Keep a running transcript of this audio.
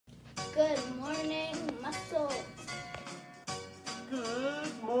Good morning, muscles.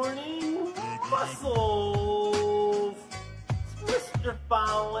 Good morning, muscles. It's Mr.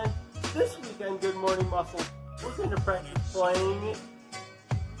 Fallon. This week on Good Morning Muscles, we're going to practice playing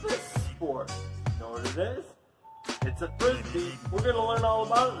this sport. You know what it is? It's a Frisbee. We're going to learn all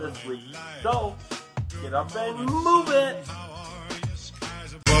about it this week. So, get up and move it.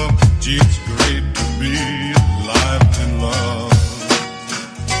 Gee, it's great to be alive and love.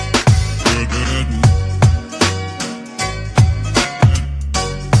 Good, good.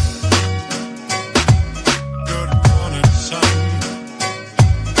 Good morning, sun.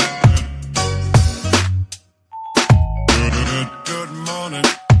 Good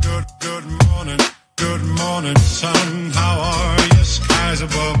morning. Good morning, sun. How are you? Skies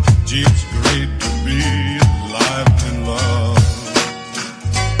above. Gee, it's great to be alive and love.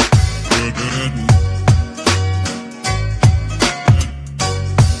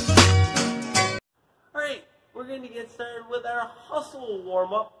 Alright, we're going to get started with our hustle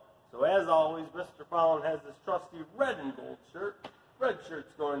warm-up. So as always, Mr. Fallon has his trusty red and gold shirt. Red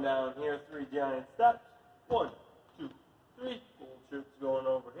shirt's going down here, 3 giant steps. 1, 2, 3. Gold shirt's going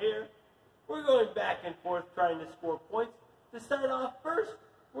over here. We're going back and forth trying to score points. To start off first,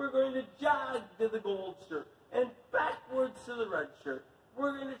 we're going to jog to the gold shirt and backwards to the red shirt.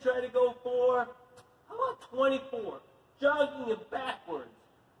 We're going to try to go for, how about 24? Jogging and backwards.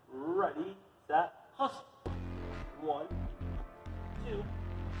 Ready, set, hustle. 1, 2,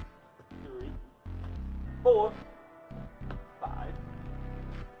 3, 4, 5,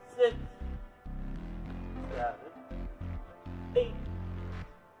 6, 7, 8,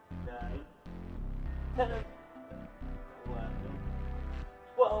 9, 10, 11,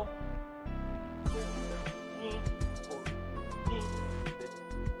 12, 13, 14,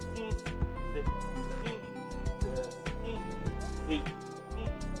 15, 16, 17, 18,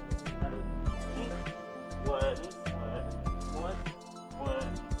 19, 20, 21,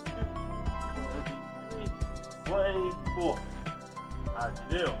 22, 23, 24. How'd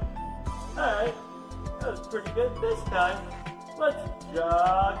you do? Alright, that was pretty good this time. Let's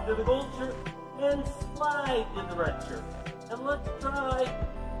jog to the gold shirt and slide to the red shirt. And let's try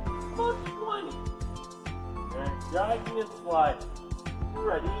about 20. And jogging and sliding.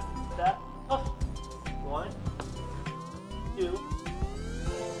 Ready, set, hustle. 1, 2,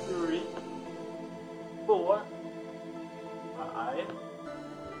 3, 4, 5,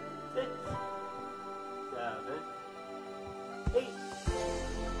 6, 7, 8, 9,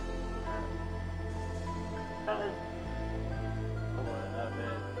 10, 11,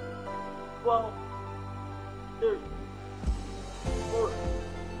 12, 13, 14,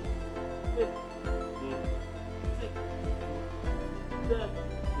 15, 16, 17,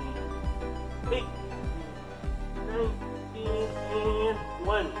 18, 19, and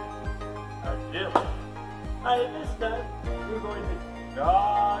 20. How'd you do? Alright, this time we're going to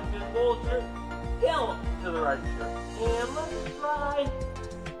jog to the gold shirt, gallop to the right shirt, and let's try,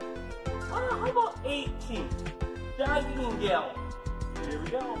 how about 18? Jogging and gallop. Here we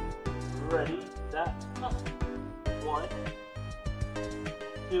go. Ready, set, hustle. 1,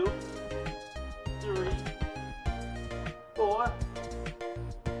 2, 3, 4,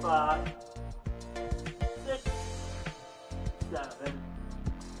 5, 6, 7,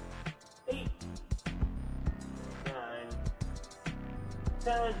 8, 9,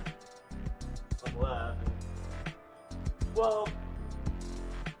 10, 11, 12,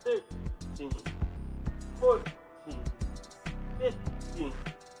 13, 14, 15,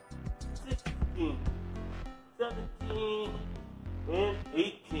 16, 17, and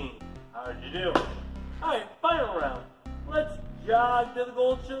 18. How'd you do? Alright, final round. Let's jog to the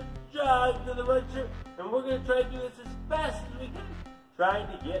gold shirt, jog to the red shirt, and we're going to try to do this as fast as we can, trying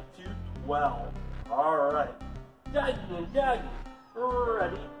to get to 12. Alright, jogging and jogging.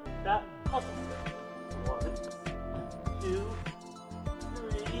 Ready, set, hustle. 1, 2,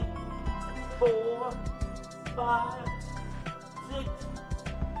 3, 4, 5, 6,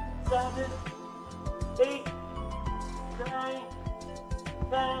 7, 8, 9,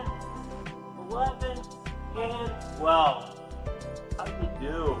 10, 11, and 12. How do you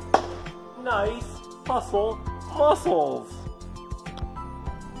do? Nice hustle muscles.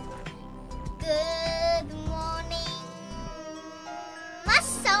 Good morning,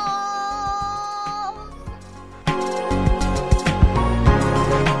 muscles.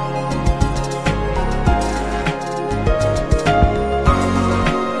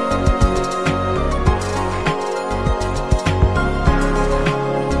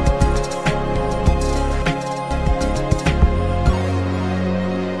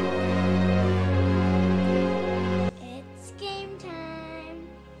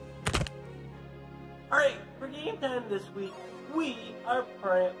 game time this week, we are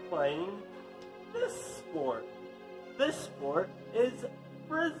playing this sport. This sport is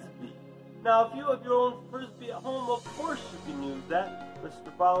Frisbee. Now, if you have your own Frisbee at home, of course you can use that.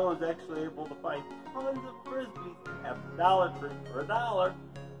 Mr. Fowler is actually able to find tons of Frisbees at the Dollar Tree for $1.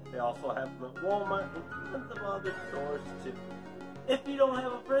 They also have them at Walmart and tons of other stores too. If you don't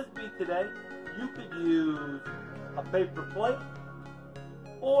have a Frisbee today, you could use a paper plate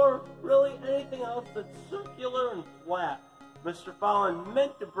or really anything else that's circular and flat. Mr. Fallon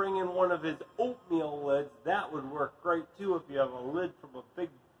meant to bring in one of his oatmeal lids. That would work great too if you have a lid from a big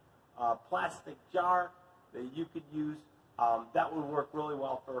plastic jar that you could use. That would work really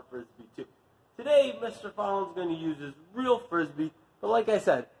well for a Frisbee too. Today, Mr. Fallon's going to use his real Frisbee, but like I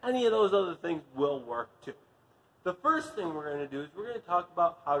said, any of those other things will work too. The first thing we're going to do is we're going to talk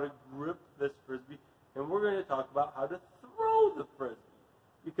about how to grip this Frisbee, and we're going to talk about how to throw the Frisbee.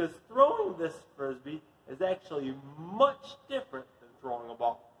 Because throwing this Frisbee is actually much different than throwing a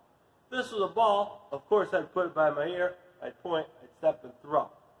ball. If this was a ball, of course I'd put it by my ear, I'd point, I'd step and throw.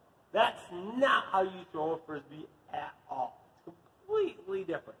 That's not how you throw a Frisbee at all. It's completely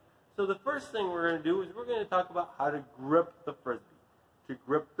different. So the first thing we're going to do is we're going to talk about how to grip the Frisbee. To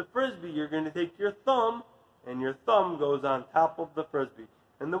grip the Frisbee, you're going to take your thumb, and your thumb goes on top of the Frisbee.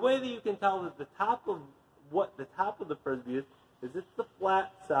 And the way that you can tell that the top of the Frisbee is it's the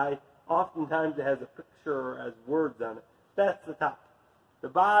flat side. Oftentimes it has a picture or has words on it. That's the top. The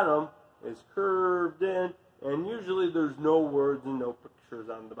bottom is curved in, and usually there's no words and no pictures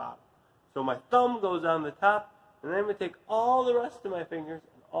on the bottom. So my thumb goes on the top, and then I'm going to take all the rest of my fingers,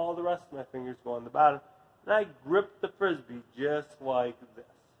 and all the rest of my fingers go on the bottom, and I grip the Frisbee just like this.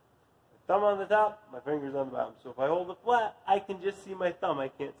 My thumb on the top, my fingers on the bottom. So if I hold it flat, I can just see my thumb. I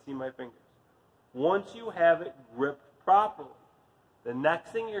can't see my fingers. Once you have it gripped properly, the next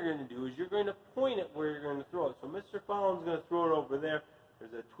thing you're going to do is you're going to point it where you're going to throw it. So Mr. Fallon's going to throw it over there.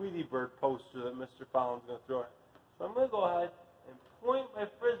 There's a Tweety Bird poster that Mr. Fallon's going to throw it. So I'm going to go ahead and point my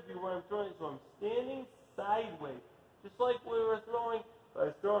Frisbee where I'm throwing it. So I'm standing sideways, just like we were throwing. If I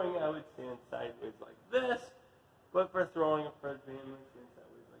was throwing, I would stand sideways like this. But for throwing a Frisbee, I'm going to stand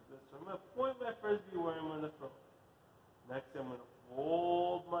sideways like this. So I'm going to point my Frisbee where I'm going to throw it. Next, I'm going to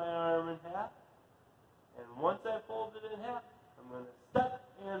fold my arm in half. And once I fold it in half, I'm going to step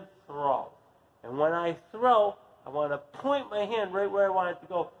and throw. And when I throw, I want to point my hand right where I want it to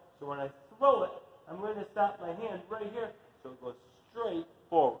go. So when I throw it, I'm going to stop my hand right here so it goes straight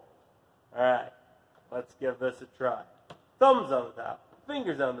forward. All right, let's give this a try. Thumbs on the top,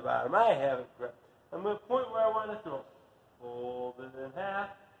 fingers on the bottom. I have it gripped. I'm going to point where I want to throw. Fold it in half,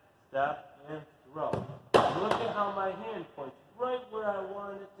 step and throw. Look at how my hand points right where I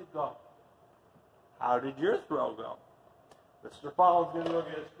want it to go. How did your throw go? Mr. Fallon's going to look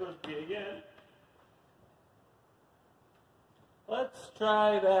at his Frisbee again. Let's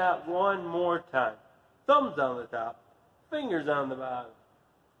try that one more time. Thumbs on the top, fingers on the bottom.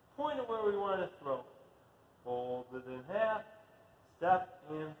 Point it where we want to throw. Fold it in half, step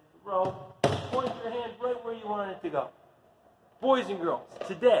and throw. Point your hand right where you want it to go. Boys and girls,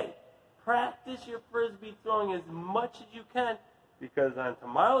 today, practice your Frisbee throwing as much as you can, because on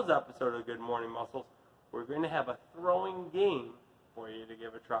tomorrow's episode of Good Morning Muscles, we're going to have a throwing game for you to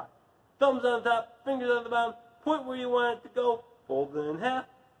give a try. Thumbs on the top, fingers on the bottom, point where you want it to go, fold it in half,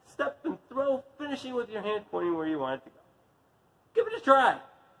 step and throw, finishing with your hand pointing where you want it to go. Give it a try.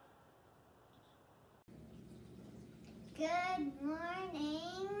 Good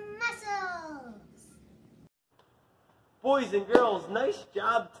morning, muscles. Boys and girls, nice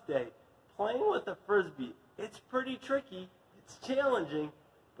job today. Playing with a Frisbee, it's pretty tricky, it's challenging,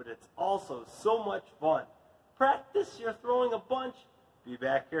 but it's also so much fun. Practice your throwing a bunch. Be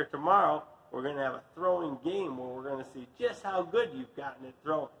back here tomorrow. We're going to have a throwing game where we're going to see just how good you've gotten it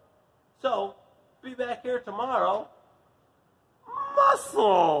throwing. So, be back here tomorrow.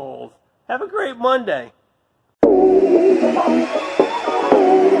 Muscles! Have a great Monday.